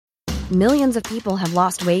Millions of people have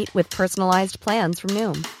lost weight with personalized plans from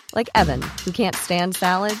Noom. Like Evan, who can't stand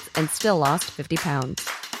salads and still lost 50 pounds.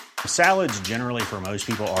 Salads generally for most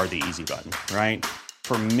people are the easy button, right?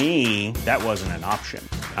 For me, that wasn't an option.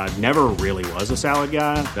 I never really was a salad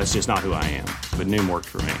guy. That's just not who I am. But Noom worked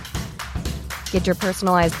for me. Get your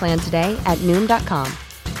personalized plan today at Noom.com.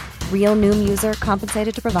 Real Noom user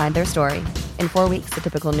compensated to provide their story. In 4 weeks, the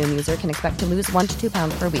typical Noom user can expect to lose 1 to 2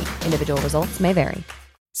 pounds per week. Individual results may vary.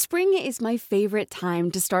 Spring is my favorite time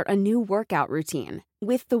to start a new workout routine.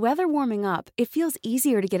 With the weather warming up, it feels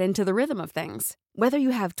easier to get into the rhythm of things. Whether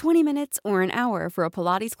you have 20 minutes or an hour for a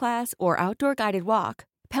Pilates class or outdoor guided walk,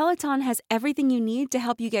 Peloton has everything you need to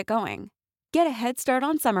help you get going. Get a head start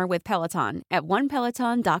on summer with Peloton at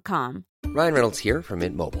onepeloton.com. Ryan Reynolds here from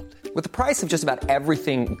Mint Mobile. With the price of just about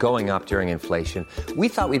everything going up during inflation, we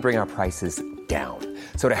thought we'd bring our prices down.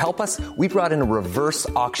 So to help us, we brought in a reverse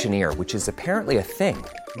auctioneer, which is apparently a thing.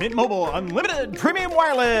 Mint Mobile Unlimited Premium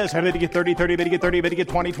Wireless. How to get 30, 30, bit to get 30, bit to get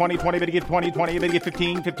 20, 20, 20, bit to get 20, 20, bit to get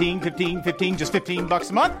 15, 15, 15, 15, just $15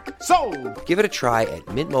 a month? Sold! Give it a try at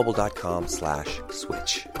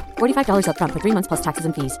mintmobile.com/switch. $45 up front for 3 months plus taxes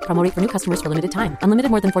and fees. Promo rate for new customers for limited time. Unlimited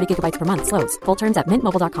more than 40 gigabytes per month. Slows full terms at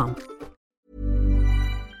mintmobile.com.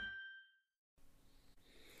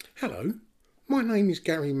 Hello, my name is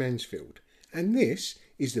Gary Mansfield, and this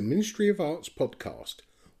is the Ministry of Arts podcast,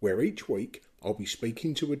 where each week I'll be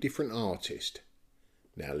speaking to a different artist.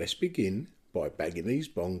 Now let's begin by bagging these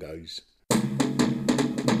bongos.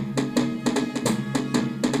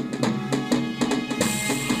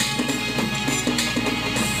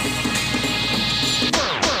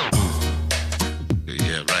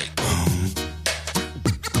 Yeah, right.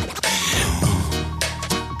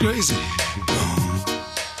 Crazy.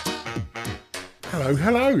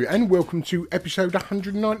 Hello, and welcome to episode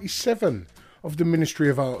 197 of the Ministry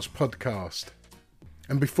of Arts podcast.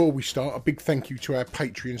 And before we start, a big thank you to our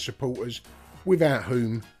Patreon supporters, without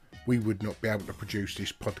whom we would not be able to produce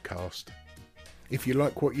this podcast. If you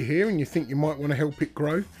like what you hear and you think you might want to help it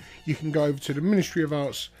grow, you can go over to the Ministry of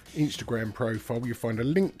Arts Instagram profile. You'll find a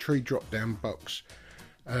Linktree drop-down box.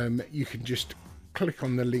 You can just click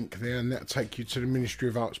on the link there and that'll take you to the Ministry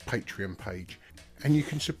of Arts Patreon page. And you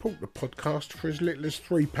can support the podcast for as little as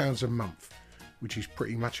 £3 a month, which is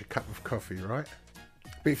pretty much a cup of coffee, right?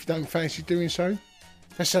 But if you don't fancy doing so,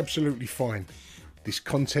 that's absolutely fine. This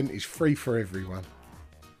content is free for everyone.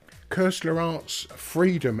 Koestler Arts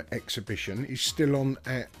Freedom exhibition is still on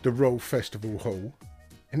at the Royal Festival Hall,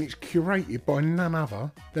 and it's curated by none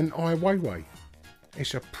other than Ai Weiwei.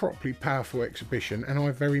 It's a properly powerful exhibition, and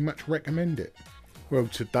I very much recommend it. Well,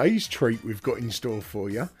 today's treat we've got in store for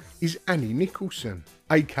you is Annie Nicholson,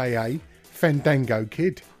 aka Fandango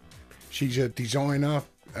Kid. She's a designer,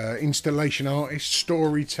 installation artist,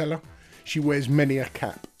 storyteller. She wears many a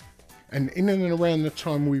cap. And in and around the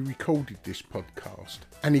time we recorded this podcast,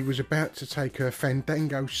 Annie was about to take her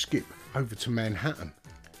Fandango skip over to Manhattan,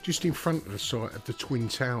 just in front of the site of the Twin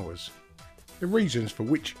Towers. The reasons for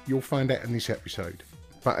which you'll find out in this episode.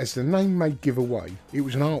 But as the name may give away, it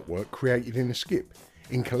was an artwork created in a skip,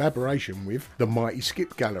 in collaboration with the Mighty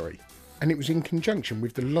Skip Gallery. And it was in conjunction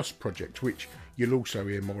with the Lost Project, which you'll also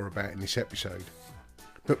hear more about in this episode.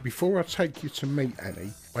 But before I take you to meet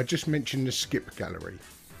Annie, I just mentioned the Skip Gallery.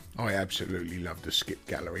 I absolutely love the Skip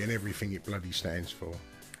Gallery and everything it bloody stands for.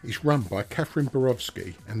 It's run by Catherine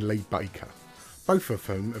Borowski and Lee Baker, both of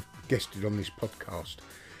whom have guested on this podcast.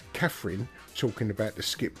 Catherine, talking about the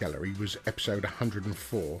Skip Gallery, was episode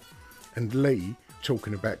 104, and Lee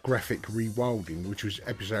talking about graphic rewilding, which was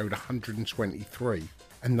episode 123,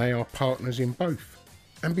 and they are partners in both.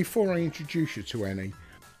 And before I introduce you to Annie,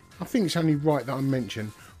 I think it's only right that I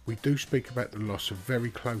mention we do speak about the loss of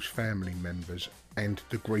very close family members and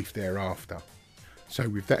the grief thereafter. So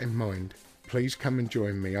with that in mind, please come and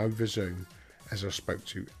join me over Zoom as I spoke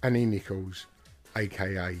to Annie Nichols,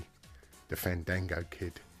 aka the Fandango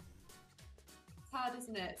Kid. It's hard,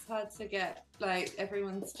 isn't it? It's hard to get,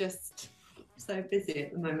 everyone's just so busy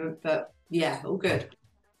at the moment, but yeah, all good.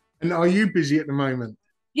 And are you busy at the moment?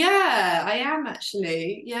 Yeah, I am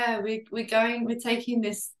actually. Yeah, we're taking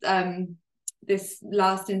this this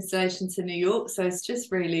last installation to New York, so it's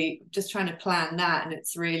just really just trying to plan that, and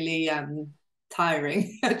it's really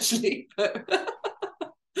tiring actually, but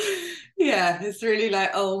yeah, it's really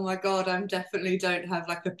like, oh my god, I'm definitely don't have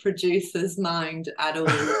like a producer's mind at all.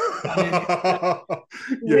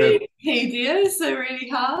 Really tedious, so really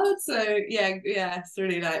hard, so yeah, it's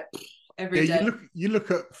really like every day. You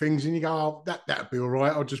look at things and you go, oh, that'll be all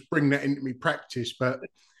right, I'll just bring that into my practice, but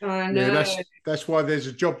I know. Yeah, that's why there's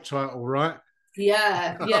a job title, right?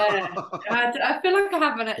 Yeah, yeah. I feel like I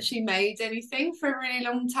haven't actually made anything for a really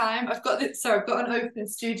long time. I've got an open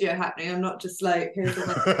studio happening. I'm not just like, here's all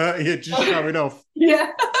my You're just showing off.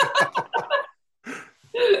 yeah.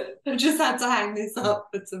 I've just had to hang this up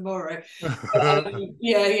for tomorrow.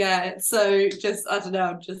 Yeah. So just, I don't know,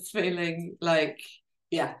 I'm just feeling like,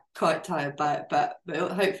 yeah, quite tired by it, but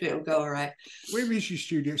hopefully it'll go all right. Where is your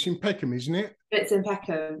studio? It's in Peckham, isn't it? It's in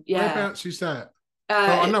Peckham, yeah. Whereabouts is that?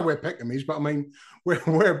 Well, I know where Peckham is, but I mean,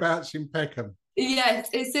 whereabouts in Peckham? Yeah,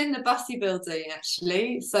 it's in the Bussey building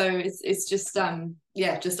actually. So it's just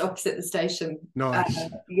just opposite the station. Nice.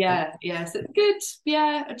 Yeah. So it's good.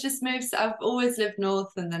 Yeah, I just moved. I've always lived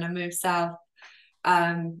north, and then I moved south.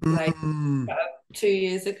 Like 2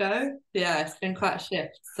 years ago. Yeah, it's been quite a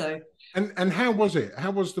shift. So. And how was it?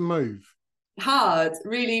 How was the move? Hard,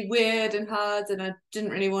 really weird and hard, and I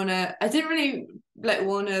didn't really want to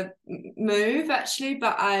move actually,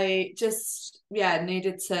 but I just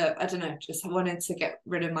needed to, I don't know, just wanted to get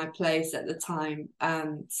rid of my place at the time.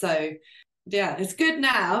 So yeah, it's good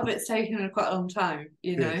now, but it's taken quite a long time,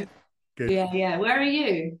 you know. Good. Yeah. Where are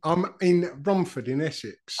you? I'm in Romford in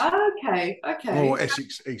Essex. Oh, okay. Or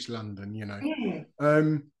Essex, East London, you know.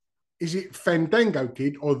 Is it Fandango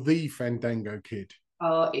Kid or the Fandango Kid?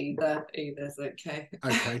 Oh, either's okay.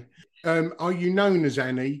 Okay. Are you known as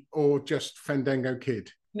Annie or just Fandango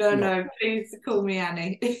Kid? No, please call me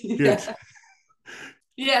Annie. Good.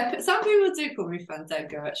 Yeah, some people do call me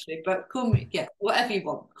Fandango actually, but call me, whatever you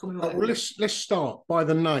want. Call me whatever. Well, let's start by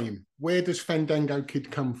the name. Where does Fandango Kid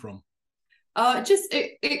come from?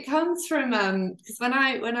 It comes from because when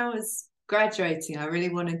I was graduating, I've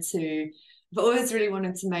always really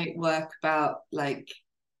wanted to make work about like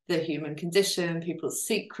the human condition, people's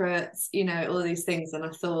secrets, you know, all these things. And I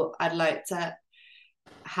thought I'd like to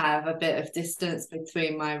have a bit of distance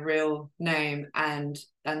between my real name and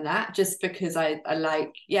that, just because I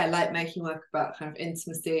like making work about kind of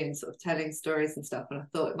intimacy and sort of telling stories and stuff. And I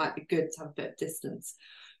thought it might be good to have a bit of distance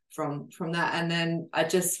from that. And then I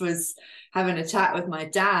just was having a chat with my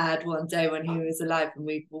dad one day when he was alive, and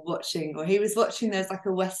he was watching, there's like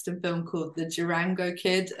a Western film called The Durango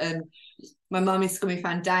Kid, and my mum used to call me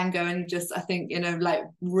Fandango, and just, I think, you know, like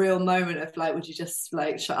real moment of like, would you just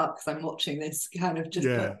like shut up because I'm watching this, kind of just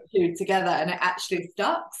put the two together, and it actually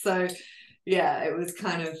stuck. So yeah, it was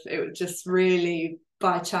just really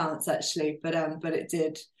by chance actually, but it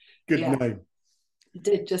did. Good name.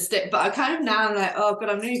 Did just stick, but I kind of now I'm like, oh god,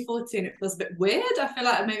 I'm nearly 40 and it feels a bit weird. I feel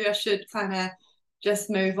like maybe I should kind of just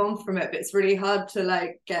move on from it, but it's really hard to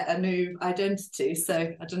like get a new identity, so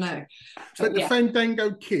I don't know. But the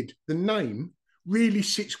Fandango Kid, the name really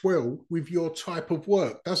sits well with your type of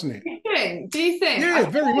work, doesn't it? Do you think? Yeah,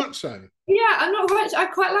 very much so. Yeah, I'm not right. I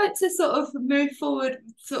quite like to sort of move forward,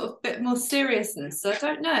 sort of a bit more seriousness. So I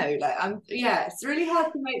don't know. Like it's really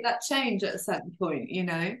hard to make that change at a certain point, you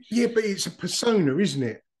know. Yeah, but it's a persona, isn't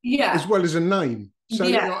it? Yeah. As well as a name. So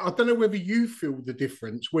I don't know whether you feel the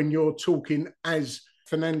difference when you're talking as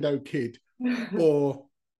Fernando Kid or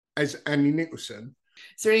as Annie Nicholson.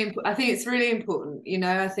 It's really, I think it's really important, you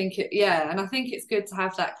know. I think and I think it's good to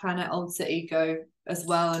have that kind of alter ego as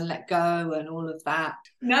well, and let go and all of that.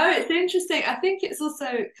 No, it's interesting. I think it's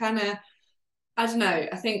also kind of, I don't know,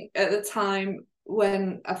 I think at the time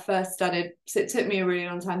when I first started, so it took me a really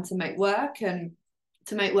long time to make work, and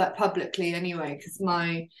to make work publicly anyway, because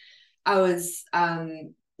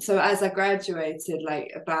so as I graduated,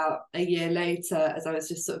 like about a year later, as I was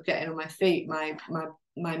just sort of getting on my feet, my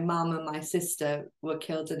mum and my sister were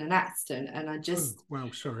killed in an accident, and I just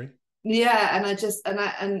sorry. Yeah, and I just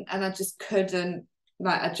couldn't,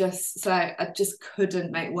 like, I just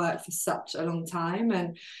couldn't make work for such a long time,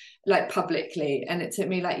 and like publicly, and it took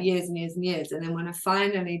me like years and years and years, and then when I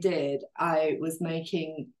finally did, I was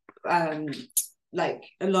making like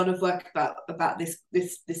a lot of work about this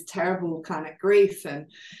terrible kind of grief, and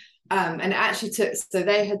it actually took, so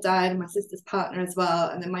they had died, and my sister's partner as well,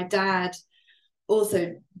 and then my dad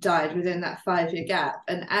also died within that 5-year gap,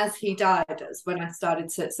 and as he died, that's when I started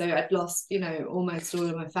to, so I'd lost, you know, almost all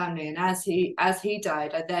of my family, and as he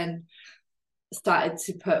died, I then started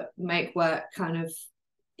to make work kind of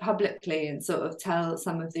publicly, and sort of tell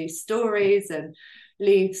some of these stories, and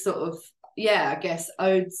leave sort of, I guess,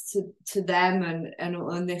 odes to them, and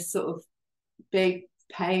on this sort of big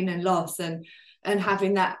pain and loss, and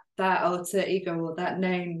having that alter ego, or that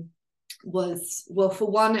name, was, well, for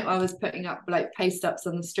one, I was putting up like paste ups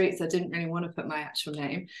on the streets. I didn't really want to put my actual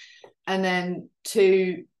name, and then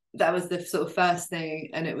two, that was the sort of first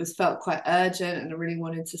thing, and it felt quite urgent, and I really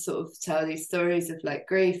wanted to sort of tell these stories of like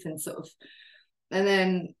grief, and sort of, and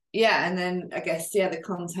then I guess the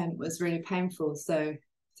content was really painful, so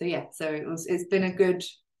yeah, so it's been a good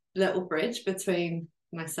little bridge between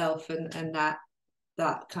myself and that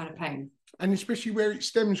kind of pain. And especially where it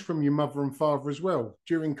stems from your mother and father as well,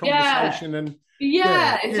 during Yeah. conversation. And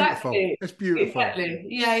Yeah, beautiful. exactly. That's beautiful. Exactly.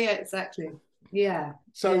 Yeah, exactly. Yeah.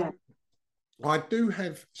 So yeah. I do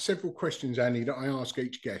have several questions, Annie, that I ask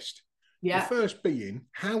each guest. Yeah. The first being,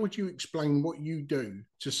 how would you explain what you do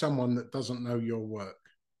to someone that doesn't know your work?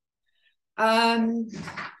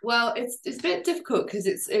 Well, it's a bit difficult because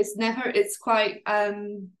it's quite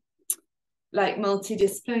like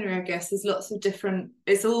multidisciplinary, I guess. There's lots of different,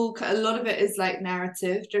 a lot of it is like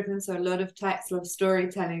narrative driven, so a lot of text, a lot of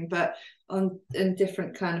storytelling, but in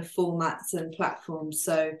different kind of formats and platforms.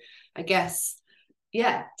 So I guess,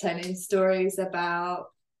 telling stories about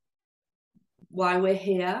why we're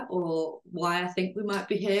here, or why I think we might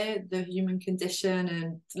be here, the human condition,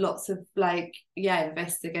 and lots of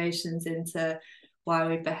investigations into why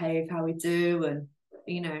we behave how we do, and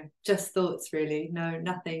just thoughts really. No,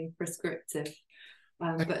 nothing prescriptive,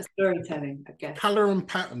 but storytelling, I guess. Colour and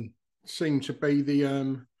pattern seem to be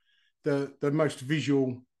the most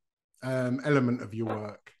visual element of your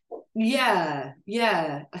work. I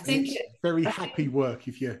think it's very happy work,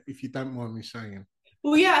 if you don't mind me saying.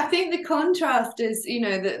 Well, I think the contrast is,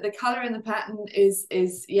 the color and the pattern is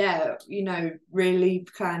really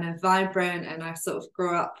kind of vibrant, and I sort of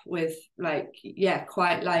grew up with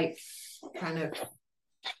quite like kind of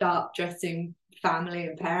sharp dressing family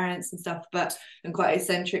and parents and stuff, and quite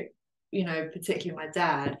eccentric, particularly my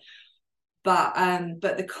dad. But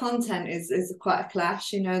the content is quite a clash.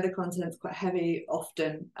 The content's quite heavy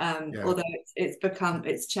often, although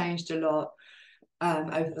it's changed a lot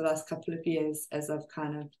over the last couple of years as I've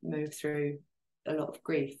kind of moved through a lot of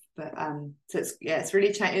grief. But so it's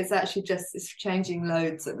really changed. It's changing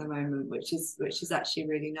loads at the moment, which is actually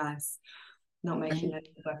really nice. Not making it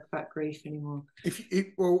work about grief anymore. If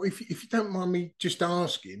you don't mind me just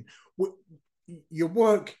asking, your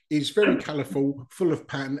work is very colourful, full of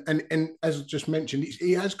pattern, and as I just mentioned,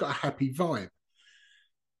 it has got a happy vibe.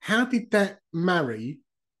 How did that marry?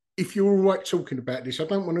 If you're all right talking about this, I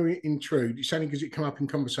don't want to intrude. It's only because it came up in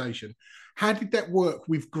conversation. How did that work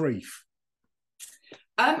with grief?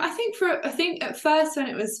 I think at first when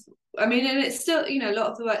it was, and it's still, a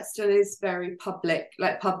lot of the work still is very public,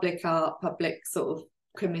 like public art, public sort of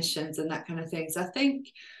commissions and that kind of thing. So I think,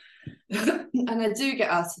 and I do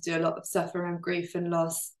get asked to do a lot of stuff around grief and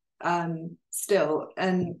loss still,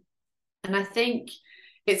 and I think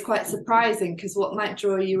it's quite surprising, because what might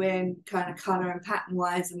draw you in kind of colour and pattern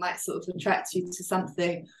wise and might sort of attract you to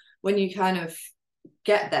something, when you kind of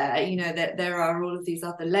get there, that there are all of these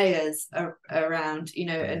other layers around,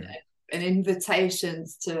 and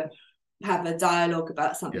invitations to have a dialogue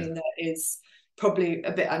about something that is probably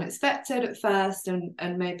a bit unexpected at first,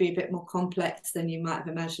 and maybe a bit more complex than you might have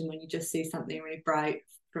imagined when you just see something really bright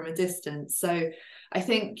from a distance. So I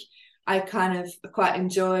think I kind of quite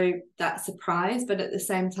enjoy that surprise, but at the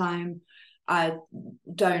same time, I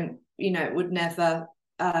don't, would never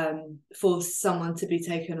force someone to be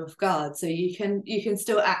taken off guard. So you can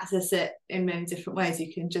still access it in many different ways.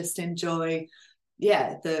 You can just enjoy,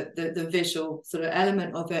 the visual sort of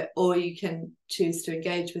element of it, or you can choose to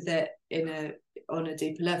engage with it on a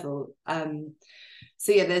deeper level.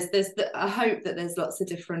 So I hope that there's lots of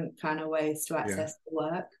different kind of ways to access the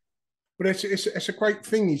work. But it's a great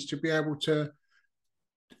thing, is to be able to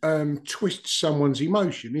twist someone's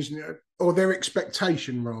emotion, isn't it? Or their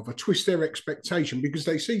expectation, rather. Twist their expectation, because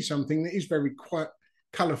they see something that is very quite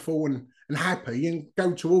colourful and happy, and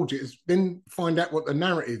go towards it, then find out what the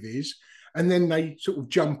narrative is, and then they sort of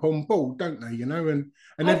jump on board, don't they? And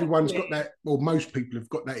everyone's got that, or most people have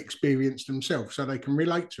got that experience themselves, so they can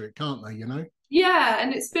relate to it, can't they? Yeah,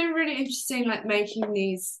 and it's been really interesting, like making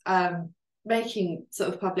these making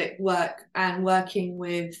sort of public work and working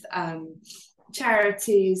with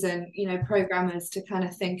charities and programmers to kind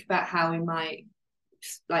of think about how we might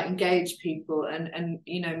like engage people and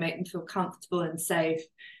make them feel comfortable and safe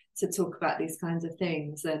to talk about these kinds of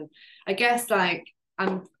things. And I guess I'm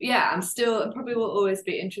probably will always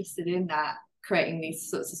be interested in that, creating these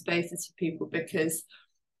sorts of spaces for people, because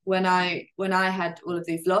when I had all of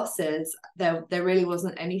these losses, there really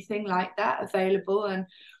wasn't anything like that available, and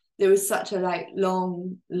there was such a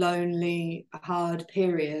long, lonely, hard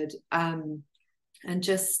period, and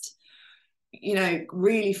just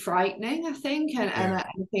really frightening, I think. And I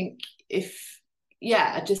think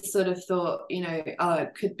I just sort of thought,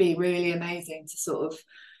 it could be really amazing to sort of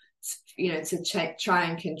to try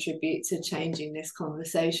and contribute to changing this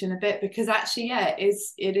conversation a bit, because actually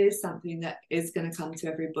it is something that is going to come to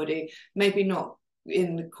everybody, maybe not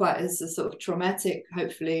in quite as a sort of traumatic,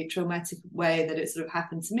 hopefully traumatic way that it sort of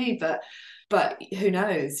happened to me, but who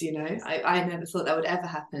knows, you know, I never thought that would ever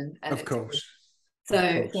happen. And of course. So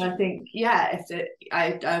I think, yeah,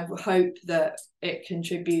 I hope that it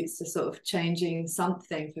contributes to sort of changing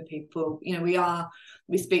something for people. You know,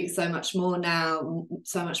 we speak so much more now,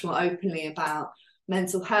 so much more openly about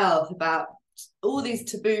mental health, about all these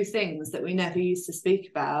taboo things that we never used to speak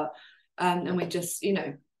about. And we just, you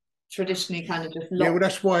know, traditionally kind of just well,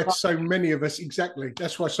 that's why so many of us, exactly,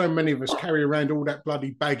 that's why so many of us carry around all that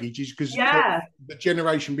bloody baggage, is because the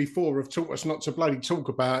generation before have taught us not to bloody talk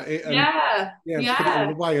about it and put it all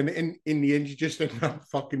away, and in the end you just end up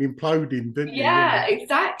fucking imploding, don't you?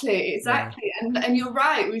 Exactly. And you're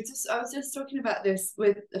right, I was just talking about this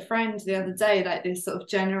with a friend the other day, like this sort of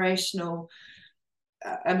generational,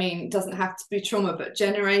 I mean, it doesn't have to be trauma, but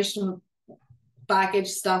generational baggage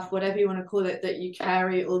stuff, whatever you want to call it, that you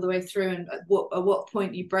carry all the way through, and at what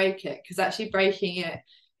point you break it, because actually breaking it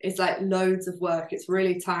is like loads of work. It's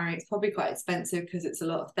really tiring. It's probably quite expensive because it's a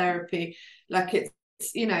lot of therapy. Like it's,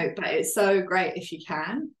 you know, but it's so great if you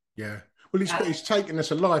can. Yeah. Well, it's taken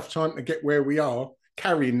us a lifetime to get where we are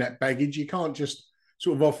carrying that baggage. You can't just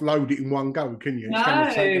sort of offload it in one go, can you? It's going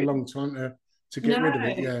to take a long time to get rid of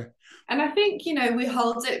it. Yeah. And I think, you know, we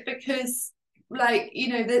hold it because, like, you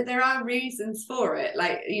know, there are reasons for it.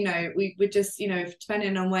 Like, you know, we just, you know,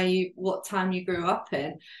 depending on what time you grew up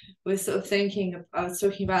in, we're sort of thinking, I was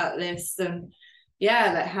talking about this, and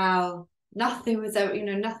like how nothing was ever, you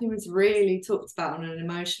know, nothing was really talked about on an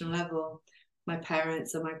emotional level. My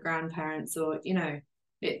parents or my grandparents, or, you know,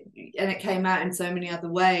 it came out in so many other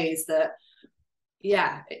ways that,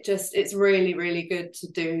 it's really, really good to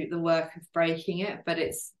do the work of breaking it, but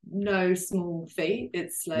it's no small feat.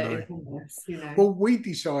 It's like, you know. Well, we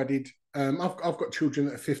decided, I've got children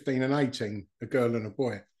that are 15 and 18, a girl and a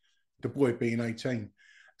boy, the boy being 18.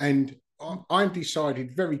 And I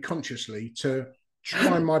decided very consciously to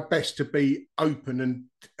try my best to be open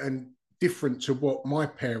and different to what my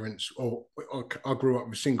parents, or I grew up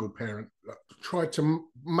with a single parent, tried to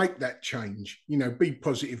make that change, you know, be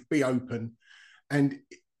positive, be open. And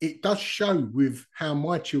it does show with how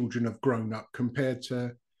my children have grown up compared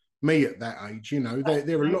to me at that age. You know,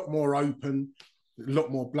 they're a lot more open, a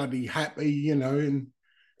lot more bloody happy, you know, and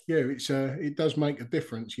it does make a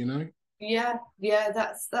difference, you know. Yeah,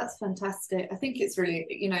 that's fantastic. I think it's really,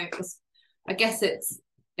 you know, I guess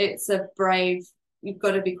it's a brave, you've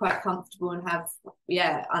got to be quite comfortable and have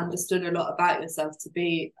understood a lot about yourself to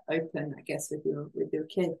be open, I guess, with your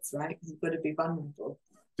kids, right? Because you've got to be vulnerable.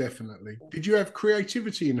 Definitely. Did you have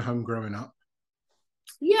creativity in home growing up?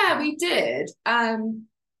 Yeah, we did. But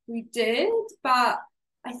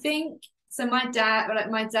I think so. My dad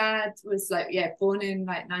was born in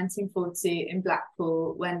 1940 in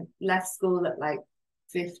Blackpool. Left school at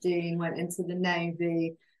 15, went into the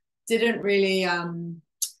Navy. Didn't really.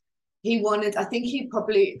 He wanted. I think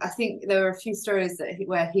there were a few stories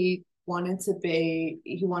where he wanted to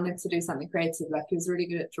do something creative. Like, he was really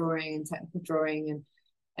good at drawing and technical drawing,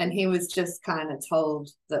 and he was just kind of told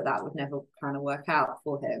that would never kind of work out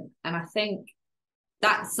for him. And I think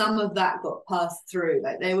that some of that got passed through.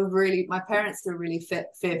 Like, my parents were really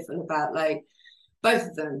fearful about, both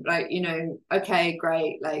of them, okay,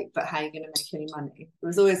 great, but how are you going to make any money? It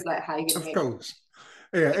was always how are you going to make money? Of course.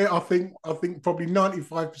 Yeah, I think probably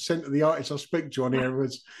 95% of the artists I speak to on here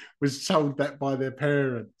was told that by their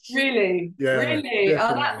parents. Really? Yeah. Really? Definitely.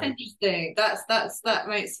 Oh, that's interesting. That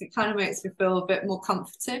makes me feel a bit more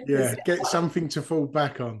comforted. Yeah, get something to fall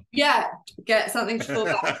back on. Yeah, get something to fall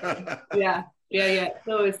back on. Yeah. It's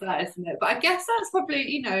always that, isn't it? But I guess that's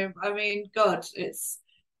probably, I mean, God, it is.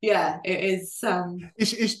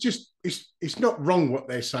 It's just it's not wrong what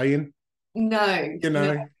they're saying. No,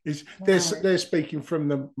 they're speaking from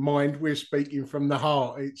the mind, we're speaking from the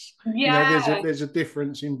heart. It's there's a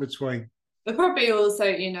difference in between. But probably also,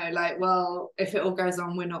 well, if it all goes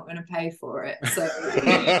on, we're not going to pay for it. So,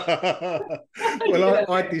 well,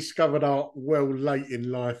 I discovered art well late in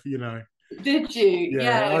life. Did you?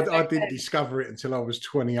 Yeah, I didn't discover it until I was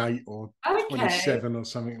 28 or 27 or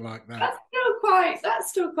something like that. That's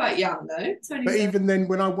still quite young though. 27. But even then,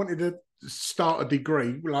 when I wanted to start a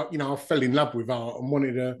degree, I fell in love with art and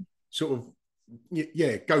wanted to sort of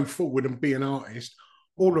go forward and be an artist.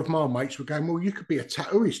 All of my mates were going, well, you could be a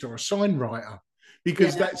tattooist or a sign writer,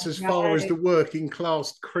 because that's as far as the working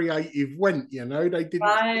class creative went. They didn't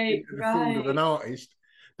get into the field of an artist.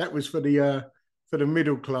 That was for the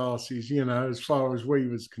middle classes, as far as we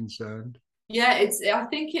was concerned. Yeah,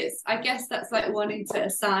 I guess that's wanting to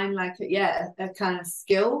assign a kind of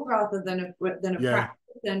skill rather than a practice.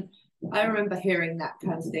 And I remember hearing that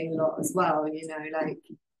kind of thing a lot as well, you know, like,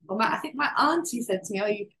 well, I think my auntie said to me, oh,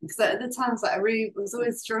 because at the times, like, I really was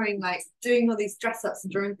always drawing, like, doing all these dress ups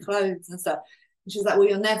and drawing clothes and stuff. And she's like, well,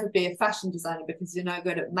 you'll never be a fashion designer because you're no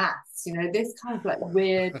good at maths, you know, this kind of like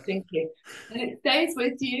weird thinking. And it stays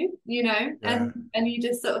with you, you know, and you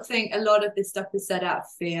just sort of think a lot of this stuff is set out of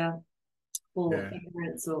fear or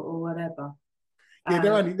ignorance or whatever. Yeah,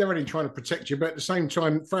 they're only trying to protect you, but at the same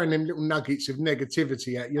time, throwing them little nuggets of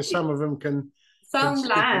negativity at you, some of them can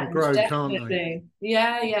land, grow, definitely. can't they?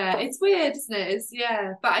 Yeah. It's weird, isn't it?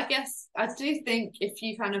 But I guess I do think if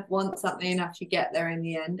you kind of want something enough, you get there in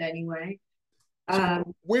the end anyway. So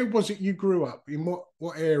where was it you grew up? In what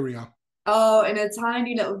area? Oh, in a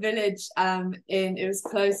tiny little village. It was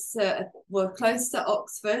close to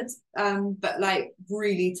Oxford, but like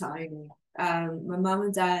really tiny. My mum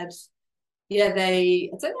and dad, I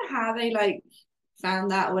don't know how they like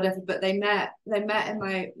found that or whatever, but they met in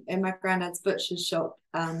my granddad's butcher's shop.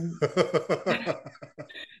 After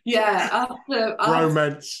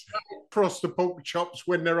romance. Cross the pork chops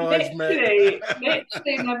when their eyes met. Literally,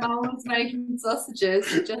 my mum was making sausages,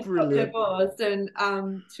 just got divorced, and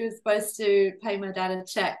she was supposed to pay my dad a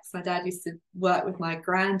check. So my dad used to work with my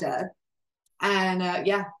granddad, and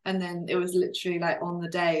and then it was literally like on the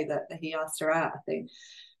day that he asked her out, I think.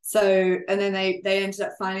 So, and then they ended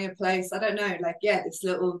up finding a place, I don't know, like, this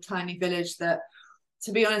little tiny village that,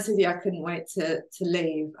 to be honest with you, I couldn't wait to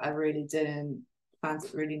leave. I really didn't. Found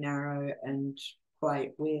it really narrow and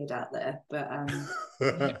quite weird out there. But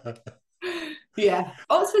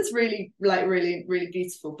Oxford's really, like, really, really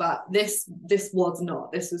beautiful. But this was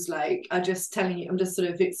not. This was like, I'm just telling you, I'm just sort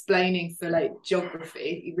of explaining for like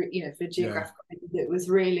geography, you know, for geographical. It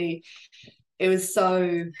was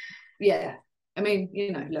so, I mean,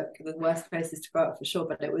 you know, look, the worst places to grow up for sure,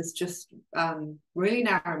 but it was just really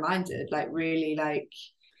narrow-minded, like really like.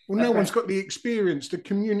 Well, no one's got the experience. The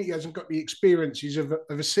community hasn't got the experiences of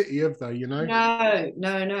a city, have they? You know. No,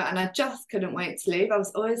 and I just couldn't wait to leave. I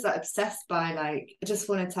was always like obsessed by like I just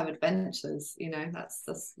wanted to have adventures. You know, that's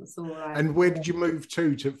all. And where did you move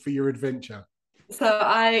to for your adventure? So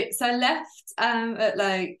I left at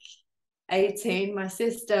like 18. My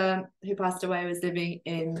sister, who passed away, was living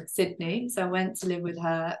in Sydney, so I went to live with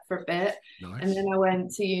her for a bit. Nice. And then I went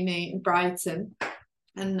to uni in Brighton,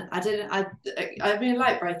 and I really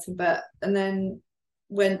like Brighton, and then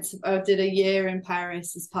I did a year in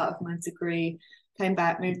Paris as part of my degree, came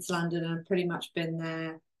back, moved to London, and I've pretty much been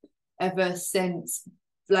there ever since,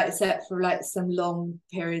 like, except for like some long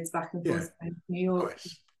periods back and forth to New York.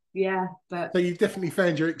 Nice. But so you've definitely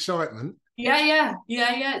found your excitement. Yeah.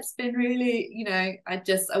 It's been really, you know, I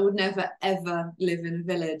would never ever live in a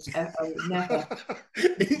village. I would never.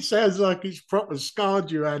 It sounds like it's proper scarred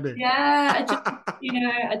you, Annie. Yeah, I just, you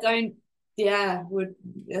know, I don't. Yeah,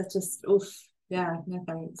 it's just oof. Yeah, no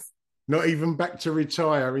thanks. Not even back to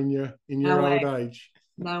retire in your old age.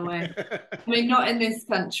 No way. I mean, not in this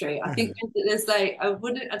country. I think there's like I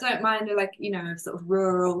don't mind like, you know, sort of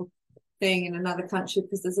rural thing in another country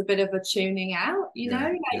because there's a bit of a tuning out, you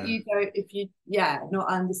know, like you don't, if you not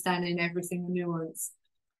understanding every single nuance,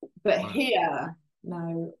 but here,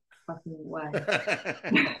 no fucking way.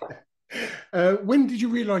 When did you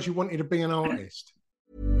realize you wanted to be an artist?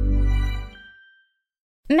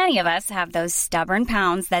 Many of us have those stubborn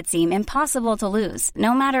pounds that seem impossible to lose,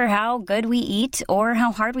 no matter how good we eat or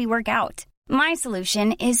how hard we work out. My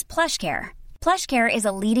solution is PlushCare. PlushCare is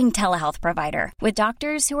a leading telehealth provider with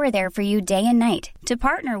doctors who are there for you day and night to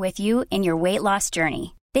partner with you in your weight loss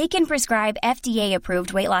journey. They can prescribe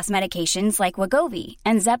FDA-approved weight loss medications like Wegovy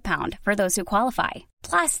and Zepbound for those who qualify.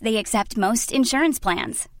 Plus, they accept most insurance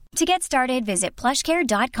plans. To get started, visit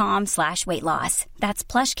plushcare.com/weightloss. That's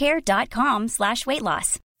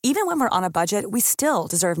plushcare.com/weightloss. Even when we're on a budget, we still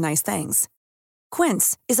deserve nice things.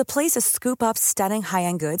 Quince is a place to scoop up stunning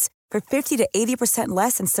high-end goods for 50 to 80%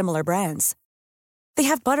 less than similar brands. They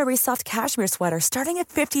have buttery soft cashmere sweaters starting at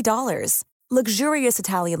 $50, luxurious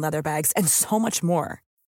Italian leather bags, and so much more.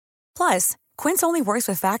 Plus, Quince only works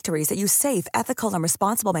with factories that use safe, ethical, and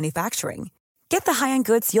responsible manufacturing. Get the high-end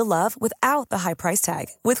goods you'll love without the high price tag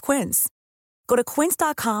with Quince. Go to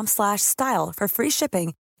quince.com/style for free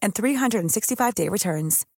shipping and 365-day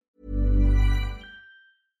returns.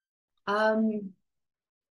 I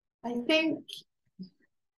think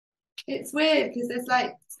it's weird because there's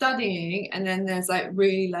like studying and then there's like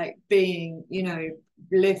really like being, you know,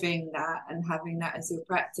 living that and having that as your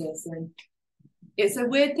practice. And it's a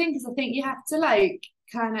weird thing because I think you have to like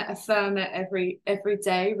kind of affirm it every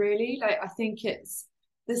day, really. Like I think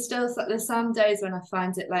there's some days when I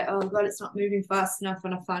find it like, oh God, it's not moving fast enough,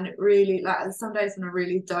 and I find it really like there's some days when I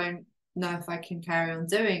really don't know if I can carry on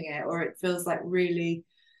doing it, or it feels like really.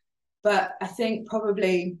 But I think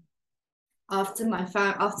probably after my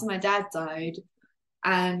dad died,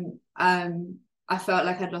 and I felt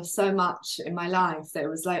like I'd lost so much in my life that it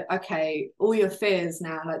was like, okay, all your fears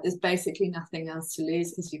now, like there's basically nothing else to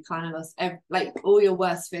lose, because you kind of lost like all your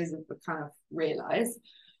worst fears have kind of realized.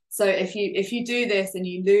 So if you do this and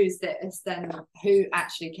you lose this, then who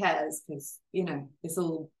actually cares? Because, you know, it's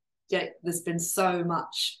all, yeah, there's been so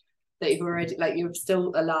much that you've already, like, you're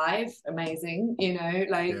still alive, amazing, you know,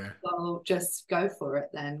 like, well, just go for it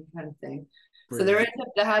then, kind of thing. Brilliant.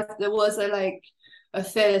 So there was a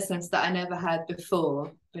fearlessness that I never had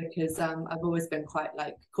before, because I've always been quite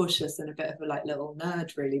like cautious and a bit of a like little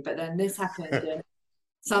nerd really. But then this happened and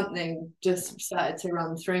something just started to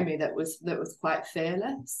run through me that was quite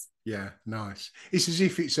fearless. Yeah, nice. It's as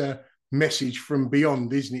if it's a message from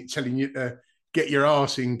beyond, isn't it? Telling you to get your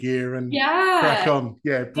arse in gear and crack on.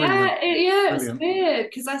 Yeah, brilliant. It was weird,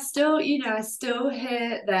 because I still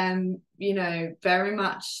hear them, you know, very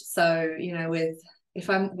much so, you know, with, if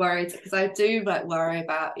I'm worried, because I do like worry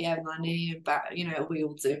about money and about, you know, we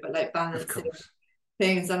all do, but like balancing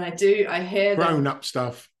things, and I hear grown up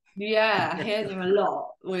stuff. Yeah, I hear them a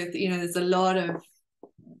lot with, you know, there's a lot of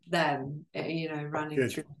them, you know, running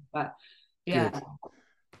through, but yeah. Good.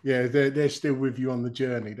 Yeah, they're still with you on the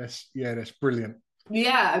journey. That's brilliant.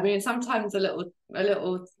 Yeah, I mean, sometimes a little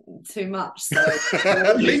too much. So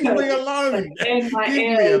leave me alone. Give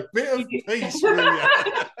me a bit of peace, will you?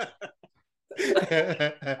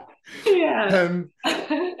 Yeah.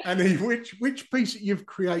 Annie, which piece that you've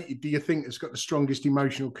created do you think has got the strongest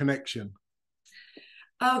emotional connection?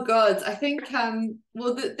 Oh God, I think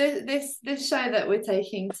this show that we're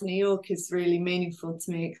taking to New York is really meaningful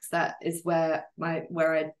to me, because that is where I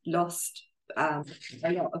lost a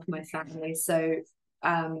lot of my family. So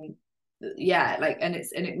it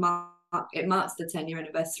marks the 10-year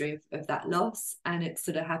anniversary of that loss, and it's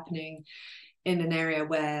sort of happening in an area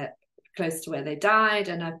where close to where they died,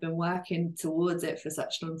 and I've been working towards it for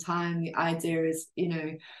such a long time. The idea is, you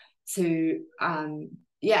know, to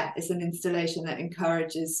it's an installation that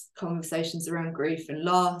encourages conversations around grief and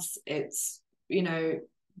loss. It's, you know,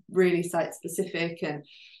 really site specific, and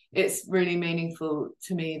it's really meaningful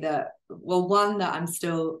to me that, well, one, that I've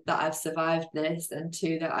survived this, and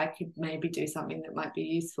two, that I could maybe do something that might be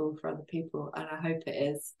useful for other people. And I hope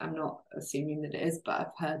it is. I'm not assuming that it is, but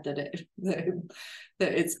I've heard that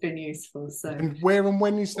it's been useful. So, and where and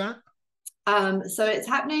when is that? So it's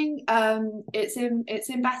happening. It's in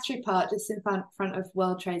Battery Park, just in front of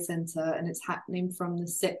World Trade Center, and it's happening from the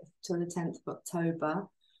 6th to the 10th of October.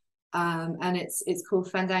 And it's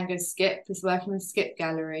called Fandango Skip. It's working with Skip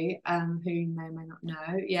Gallery, who you may or may not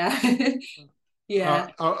know. Yeah. Yeah.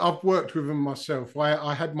 I've worked with them myself. I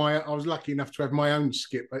was lucky enough to have my own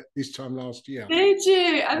skip at this time last year. Did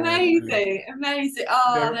you? Amazing.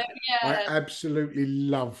 Oh, I absolutely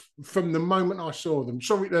love, from the moment I saw them.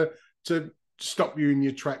 Sorry to stop you in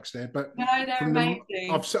your tracks there, but no, they're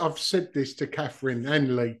amazing. I've said this to Catherine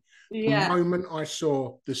and Lee. Yeah. The moment I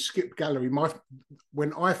saw the Skip Gallery,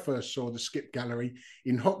 when I first saw the Skip Gallery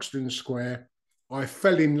in Hoxton Square, I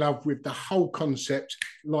fell in love with the whole concept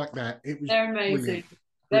like that. They're amazing. Brilliant.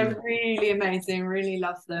 They're really amazing. Really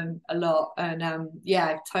love them a lot, and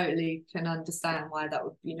I totally can understand why that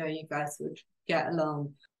would, you know, you guys would get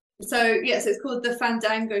along. So yes, it's called the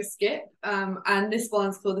Fandango Skip, and this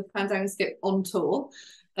one's called the Fandango Skip on Tour,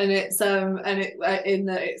 and it's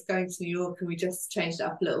it's going to New York, and we just changed it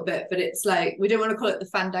up a little bit, but it's like, we don't want to call it the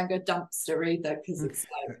Fandango Dumpster either, because it's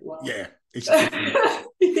like, well, yeah, it's different.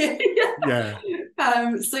 Yeah.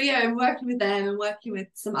 So yeah, I'm working with them and working with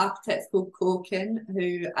some architects called Corkin,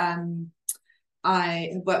 who I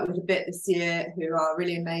have worked with a bit this year, who are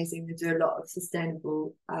really amazing. They do a lot of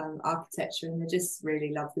sustainable architecture, and they're just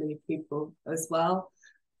really lovely people as well.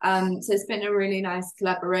 So it's been a really nice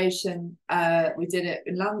collaboration. We did it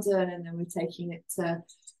in London, and then we're taking it to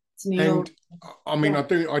New York. I mean,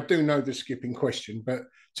 yeah. I do know the skip in question, but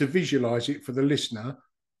to visualise it for the listener,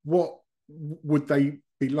 what would they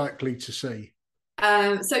be likely to see?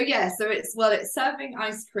 So it's serving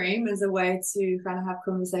ice cream as a way to kind of have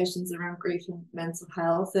conversations around grief and mental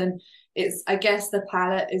health, and it's, I guess the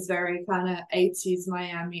palette is very kind of 80s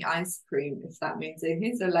Miami ice cream, if that means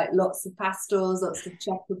anything. So like lots of pastels, lots of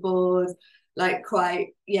checkerboard, like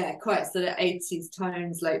quite sort of 80s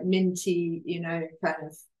tones, like minty, you know, kind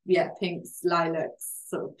of pinks, lilacs,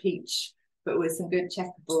 sort of peach, but with some good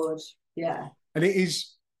checkerboard. Yeah. And it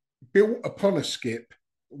is built upon a skip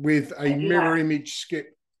with a mirror image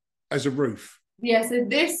skip as a roof. Yeah, so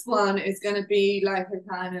this one is going to be like a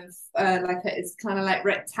kind of it's kind of like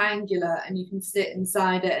rectangular, and you can sit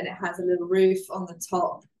inside it, and it has a little roof on the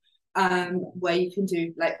top, where you can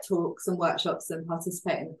do like talks and workshops and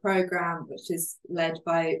participate in the program, which is led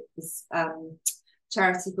by this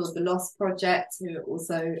charity called the Lost Project, who are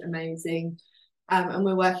also amazing. And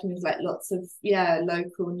we're working with like lots of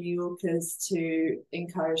local New Yorkers to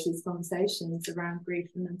encourage these conversations around grief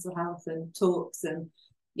and mental health and talks. And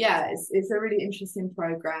it's a really interesting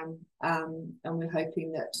program, and we're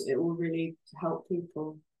hoping that it will really help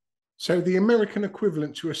people. So the American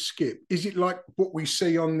equivalent to a skip, is it like what we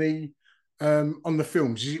see on the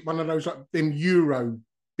films? Is it one of those like them Euro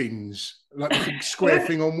bins, like the square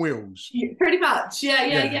thing on wheels? Pretty much,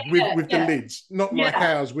 yeah. With the lids, not like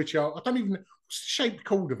ours, which are, I don't even know, what's the shape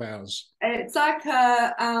called of ours? It's like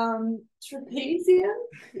a trapezium.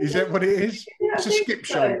 Is that what it is? Yeah, it's a skip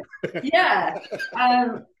shop. Yeah.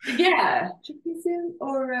 Trapezium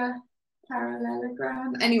or a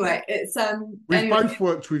parallelogram. Anyway, it's we've both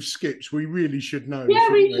worked with skips. We really should know. Yeah,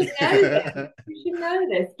 we should know this. We should know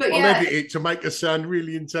this. But I'll edit it to make us sound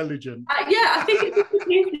really intelligent. I think it's a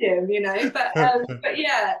trapezium, but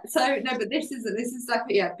yeah. So no, but this is like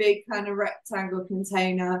a big kind of rectangle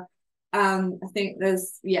container. I think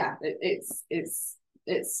there's it's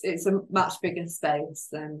a much bigger space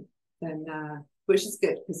than which is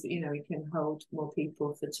good because we can hold more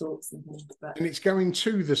people for talks and things. And it's going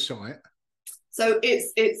to the site. So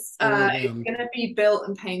it's going to be built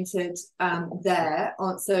and painted there.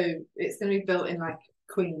 So it's going to be built in like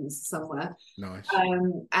Queens somewhere. Nice.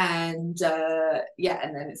 And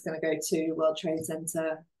then it's going to go to World Trade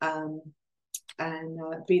Center and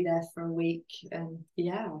be there for a week. And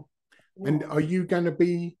And are you going to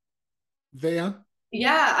be there?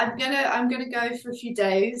 Yeah, I'm gonna go for a few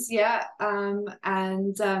days. And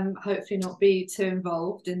hopefully not be too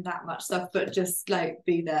involved in that much stuff, but just like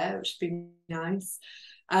be there, which would be nice.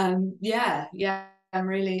 I'm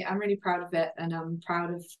really proud of it, and I'm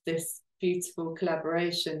proud of this beautiful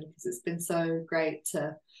collaboration because it's been so great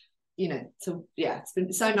to it's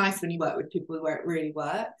been so nice when you work with people where it really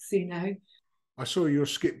works. I saw your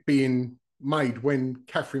skip being made when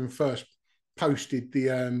Catherine first posted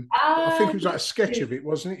the I think it was like a sketch of it,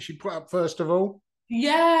 wasn't it? She put up first of all.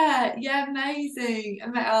 Amazing.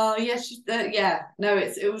 That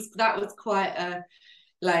was quite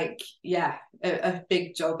a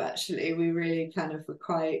big job actually. We really kind of were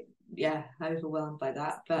quite overwhelmed by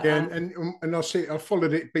that. But and I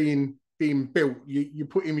followed it being built. You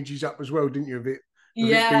put images up as well, didn't you, of it?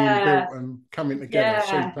 Being built and coming together.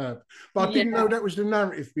 Superb. But I didn't know that was the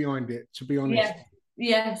narrative behind it, to be honest.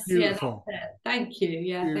 Yes. Beautiful. Thank you.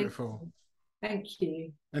 Beautiful. Thank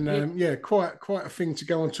you. And quite a thing to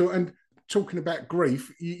go on to. And talking about grief,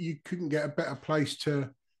 you couldn't get a better place to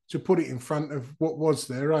put it in front of what was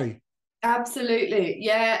there, eh? Absolutely.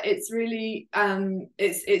 Yeah, it's really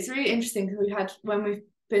it's really interesting because when we've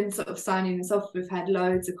been sort of signing this off, we've had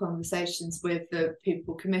loads of conversations with the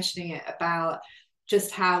people commissioning it about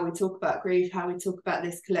just how we talk about grief, how we talk about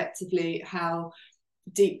this collectively, how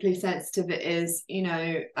deeply sensitive it is,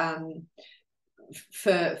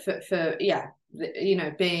 for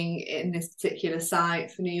being in this particular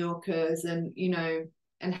site for New Yorkers, and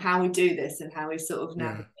and how we do this and how we sort of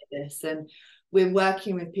navigate this. And we're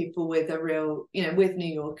working with people with a real, with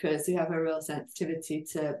New Yorkers who have a real sensitivity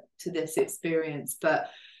to this experience. But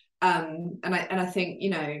and I think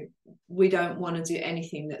we don't want to do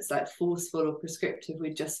anything that's like forceful or prescriptive.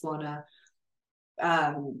 We just want to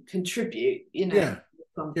contribute, let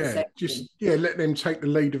them take the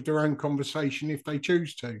lead of their own conversation if they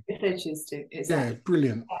choose to. Exactly.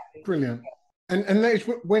 Brilliant. And that is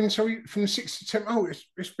when, sorry, from the 6th to 10th. Oh, it's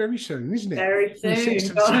very soon, isn't it? Very soon. 6th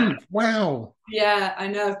to 10th. Wow. Yeah, I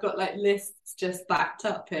know. I've got like lists just backed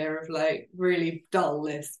up here of like really dull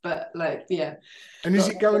lists, but like, yeah. And is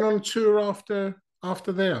it going on a tour after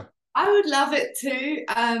there? I would love it too.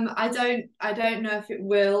 I don't know if it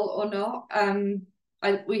will or not.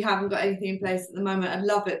 We haven't got anything in place at the moment. I'd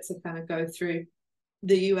love it to kind of go through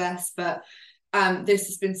the US, but this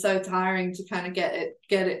has been so tiring to kind of get it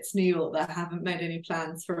to New York that I haven't made any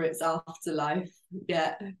plans for its afterlife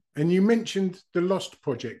yet. And you mentioned the Lost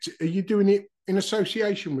Project. Are you doing it in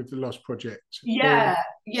association with the Lost Project? Yeah.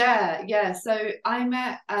 So I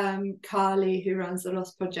met Carly, who runs the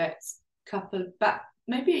Lost Project, back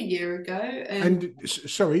maybe a year ago. And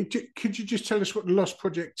sorry, could you just tell us what the Lost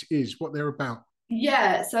Project is, what they're about?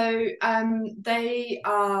 Yeah, so they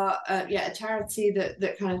are a charity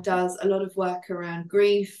that kind of does a lot of work around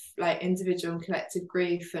grief, like individual and collective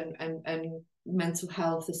grief, and mental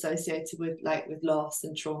health associated with loss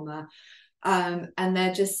and trauma. And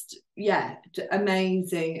they're just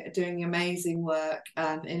amazing, doing amazing work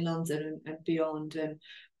in London and beyond.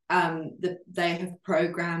 And they have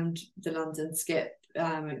programmed the London Skip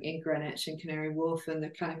in Greenwich and Canary Wharf, and they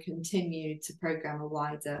kind of continue to program a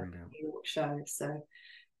wider New York show. So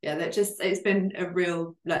yeah, it's been a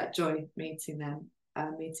real joy meeting them,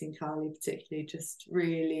 meeting Carly particularly, just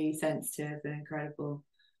really sensitive and incredible.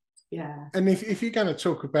 Yeah. And if you're going to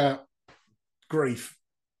talk about grief,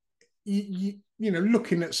 you know,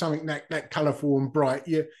 looking at something that colourful and bright,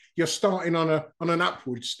 you're starting on an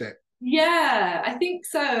upward step. Yeah, I think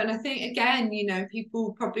so. And I think, again, you know,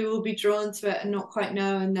 people probably will be drawn to it and not quite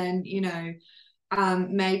know, and then, you know,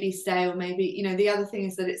 maybe stay, or maybe, you know, the other thing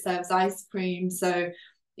is that it serves ice cream, so,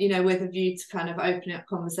 you know, with a view to kind of opening up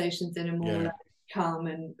conversations in a more calm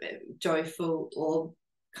and joyful or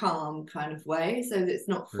calm kind of way, so that it's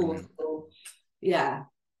not forceful. Yeah.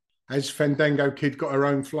 Has Fandango Kid got her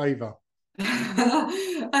own flavour?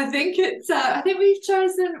 I think we've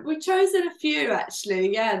chosen a few,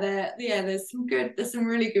 actually. There's some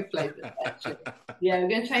really good flavours, actually. We're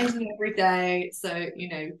going to change them every day, so, you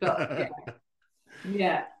know, but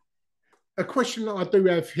yeah. A question that I do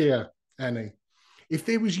have here, Annie: if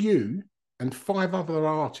there was you and 5 other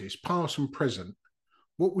artists, past and present,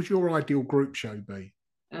 what would your ideal group show be?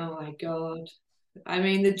 Oh my God, I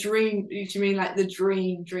mean, the dream. Do you mean like the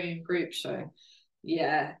dream group show?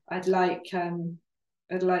 Yeah, I'd like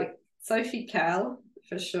Sophie Kell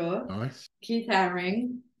for sure. Nice. Keith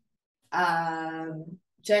Haring,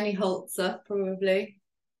 Jenny Holzer probably,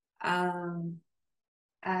 and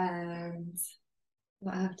I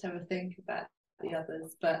have to have a think about the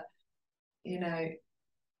others. But you know,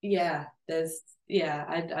 I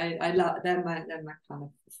love them. They're my kind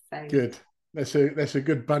of favourite. Good. That's a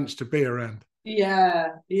good bunch to be around. Yeah.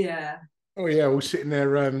 Oh yeah, all sitting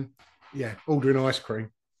there. Ordering ice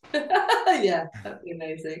cream. Yeah, that'd be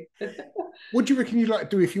amazing. What do you reckon you'd like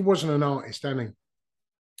to do if you wasn't an artist, Annie?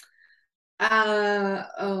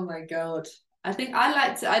 Oh my God. I think I'd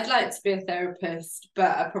like to be a therapist,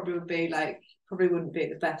 but I probably wouldn't be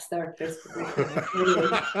the best therapist.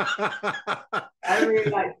 I really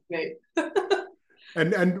like to be.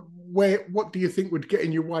 And what do you think would get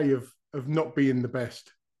in your way of not being the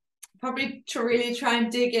best? Probably to really try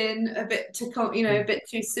and dig in a bit a bit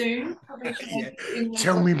too soon.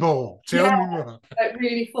 Tell me more. Tell me more. Like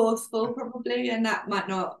really forceful, probably, and that might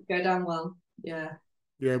not go down well. Yeah.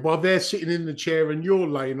 Yeah, while they're sitting in the chair and you're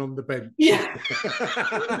laying on the bench. Yeah.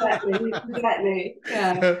 Exactly.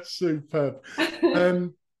 Yeah. Superb. I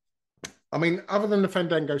mean, other than the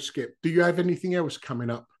Fandango Skip, do you have anything else coming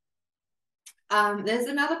up? There's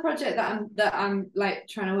another project that I'm like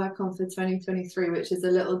trying to work on for 2023, which is a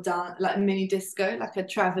little dance, like a mini disco, like a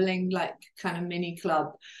traveling, like kind of mini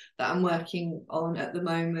club that I'm working on at the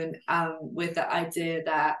moment, with the idea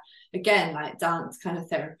that, again, like dance kind of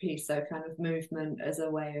therapy, so kind of movement as a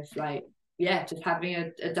way of just having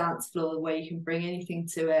a dance floor where you can bring anything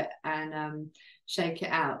to it and shake it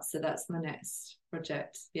out. So that's my next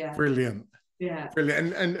project. Yeah. Brilliant. Yeah.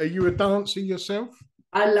 Brilliant. And are you a dancer yourself?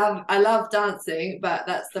 I love dancing, but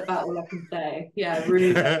that's about all I can say. Yeah,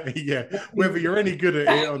 really. Yeah, whether you're any good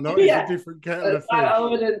at it or not is a different kettle of fish.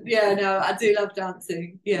 I do love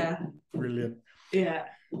dancing. Yeah. Brilliant. Yeah.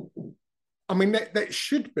 I mean, that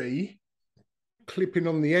should be clipping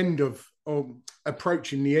on the end of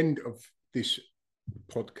approaching the end of this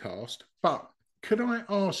podcast. But could I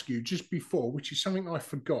ask you just before, which is something I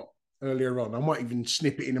forgot earlier on, I might even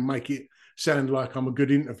snip it in and make it sound like I'm a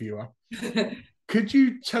good interviewer. Could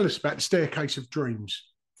you tell us about Staircase of Dreams?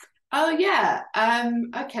 Oh, yeah.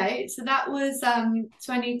 Okay. So that was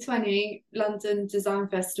 2020 London Design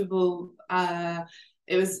Festival.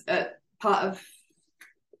 It was part of,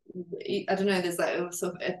 I don't know, there's like a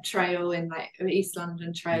sort of a trail in like East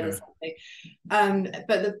London Trail or something.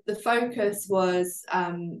 But the focus was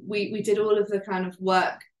we did all of the kind of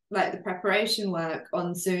work, like the preparation work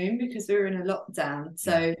on Zoom because we were in a lockdown.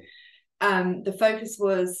 So the focus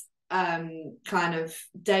was kind of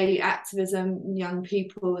daily activism, young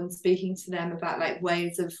people, and speaking to them about like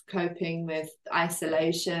ways of coping with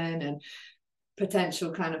isolation and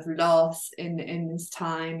potential kind of loss in this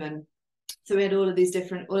time. And so we had all of these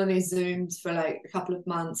Zooms for like a couple of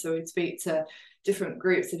months where we'd speak to different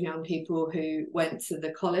groups of young people who went to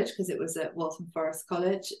the college, because it was at Waltham Forest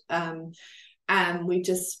College. And we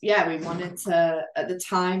wanted to, at the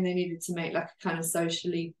time they needed to make like a kind of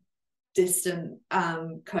socially distant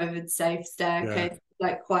COVID safe staircase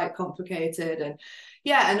like quite complicated. And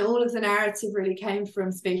and all of the narrative really came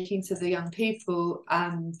from speaking to the young people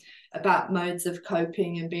about modes of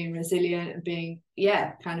coping and being resilient and being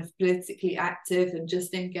kind of politically active and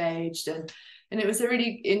just engaged. And it was a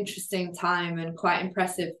really interesting time and quite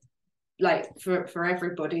impressive, like for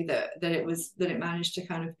everybody that it managed to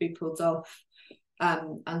kind of be pulled off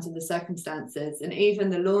under the circumstances. And even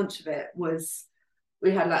the launch of it was,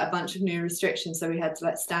 we had like a bunch of new restrictions, so we had to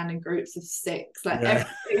like stand in groups of 6. Like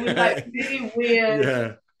everything was like really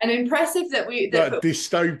weird and impressive that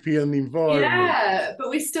dystopian environment. Yeah, but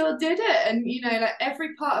we still did it, and like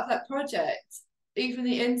every part of that project, even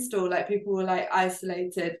the install, like people were like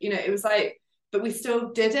isolated. It was like, but we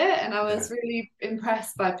still did it, and I was really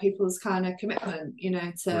impressed by people's kind of commitment. To.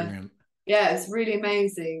 Brilliant. Yeah, it's really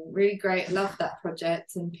amazing, really great. I love that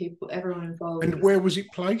project and everyone involved. And where was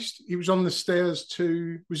it placed? It was on the stairs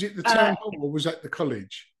to, was it the town hall or was that the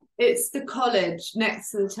college? It's the college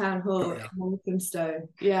next to the town hall in Walthamstow.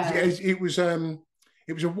 Yeah. It was a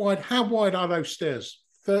wide, how wide are those stairs?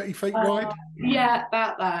 30 feet wide? Yeah,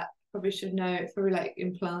 about that. Probably should know. It's probably like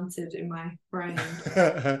implanted in my brain.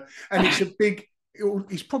 And it's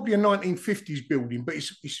it's probably a 1950s building, but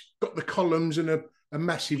it's got the columns and a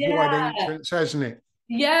massive wide entrance, hasn't it?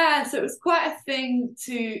 Yeah, so it was quite a thing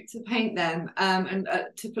to paint them, and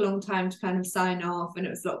it took a long time to kind of sign off, and it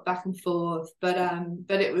was a lot back and forth. But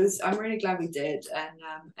it was. I'm really glad we did,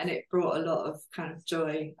 and it brought a lot of kind of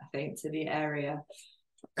joy, I think, to the area.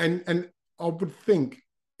 And I would think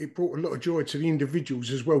it brought a lot of joy to the individuals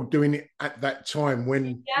as well, doing it at that time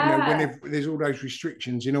when when there's all those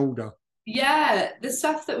restrictions in order. Yeah, the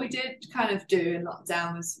stuff that we did kind of do in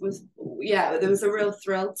lockdown was there was a real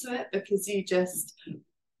thrill to it, because you just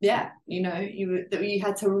you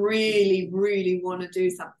had to really, really want to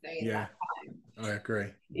do something at that time. I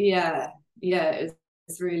agree.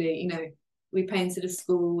 It's really, we painted a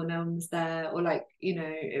school when no one was there, or like,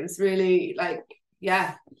 it was really like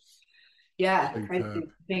crazy to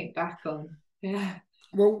think back on.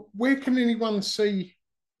 Well, where can anyone see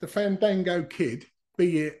the Fandango Kid,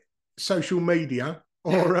 be it social media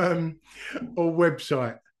or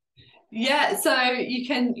website? So you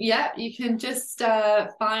can just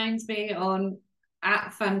find me on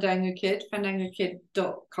 @FandangoKid,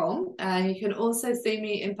 fandangokid.com, and you can also see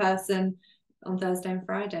me in person on Thursday and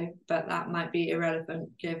Friday, but that might be irrelevant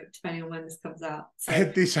depending on when this comes out. So.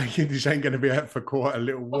 This ain't going to be out for quite a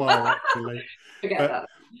little while, actually. Forget that.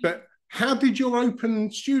 But how did your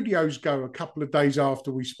open studios go a couple of days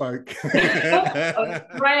after we spoke?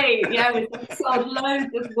 Great. Yeah, we sold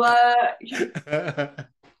loads of work.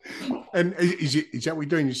 And is that what you're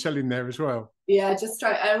doing? You're selling there as well? Yeah,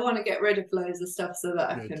 I want to get rid of loads of stuff so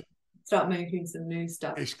that I can start making some new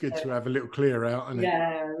stuff. It's good to have a little clear out, isn't it?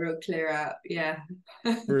 Yeah, real clear out. Yeah.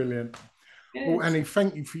 Brilliant. Well, Annie,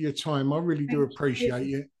 thank you for your time. I really do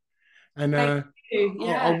appreciate it. And I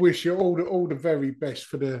wish you all the very best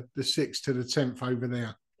for the 6th to the 10th over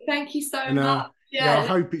there. Thank you so much. I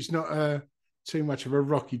hope it's not too much of a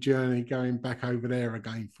rocky journey going back over there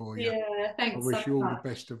again for you. Yeah, thanks. I wish you all the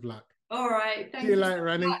best of luck. All right. See you later,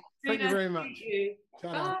 Annie. Thank you very much.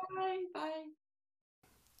 Bye. Bye.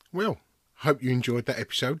 Well, hope you enjoyed that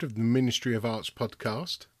episode of the Ministry of Arts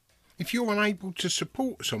podcast. If you're unable to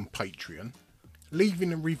support us on Patreon,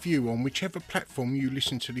 leaving a review on whichever platform you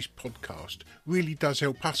listen to this podcast really does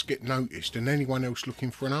help us get noticed and anyone else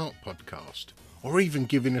looking for an art podcast, or even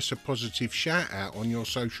giving us a positive shout out on your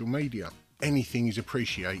social media. Anything is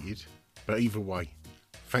appreciated, but either way,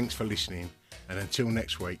 thanks for listening, and until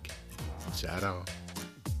next week, ta-da.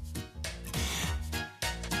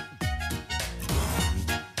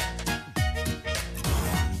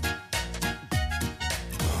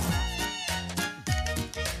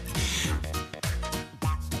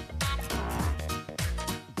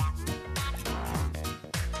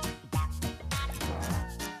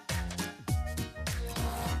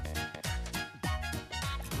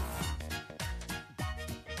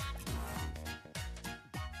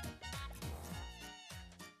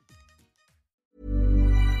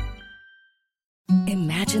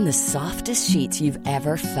 Imagine the softest sheets you've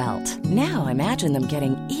ever felt. Now imagine them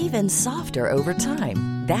getting even softer over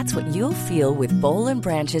time. That's what you'll feel with Boll &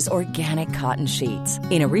 Branch's organic cotton sheets.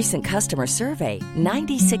 In a recent customer survey,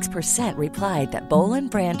 96% replied that Boll &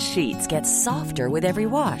 Branch sheets get softer with every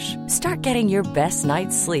wash. Start getting your best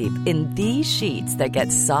night's sleep in these sheets that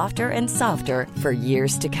get softer and softer for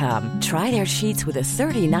years to come. Try their sheets with a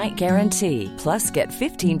 30-night guarantee. Plus, get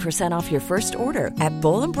 15% off your first order at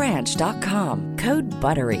BollandBranch.com. Code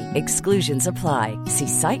BUTTERY. Exclusions apply. See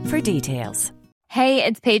site for details. Hey,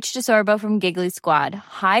 it's Paige DeSorbo from Giggly Squad.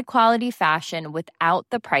 High quality fashion without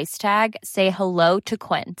the price tag. Say hello to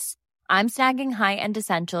Quince. I'm snagging high-end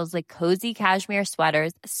essentials like cozy cashmere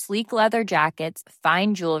sweaters, sleek leather jackets,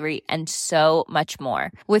 fine jewelry, and so much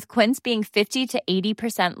more. With Quince being 50 to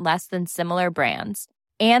 80% less than similar brands.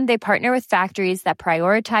 And they partner with factories that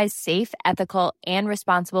prioritize safe, ethical, and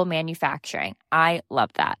responsible manufacturing. I love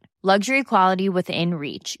that. Luxury quality within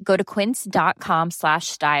reach. Go to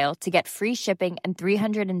quince.com/style to get free shipping and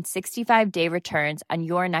 365-day returns on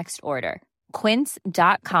your next order.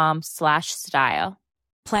 Quince.com/style.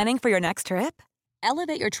 Planning for your next trip?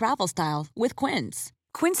 Elevate your travel style with Quince.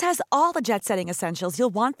 Quince has all the jet-setting essentials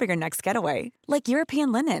you'll want for your next getaway, like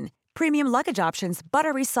European linen, premium luggage options,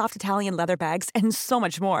 buttery soft Italian leather bags, and so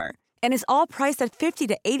much more. And is all priced at 50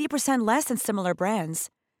 to 80% less than similar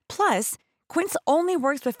brands. Plus, Quince only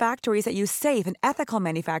works with factories that use safe and ethical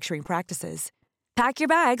manufacturing practices. Pack your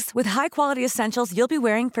bags with high-quality essentials you'll be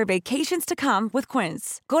wearing for vacations to come with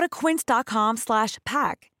Quince. Go to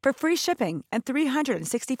quince.com/pack for free shipping and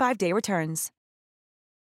 365-day returns.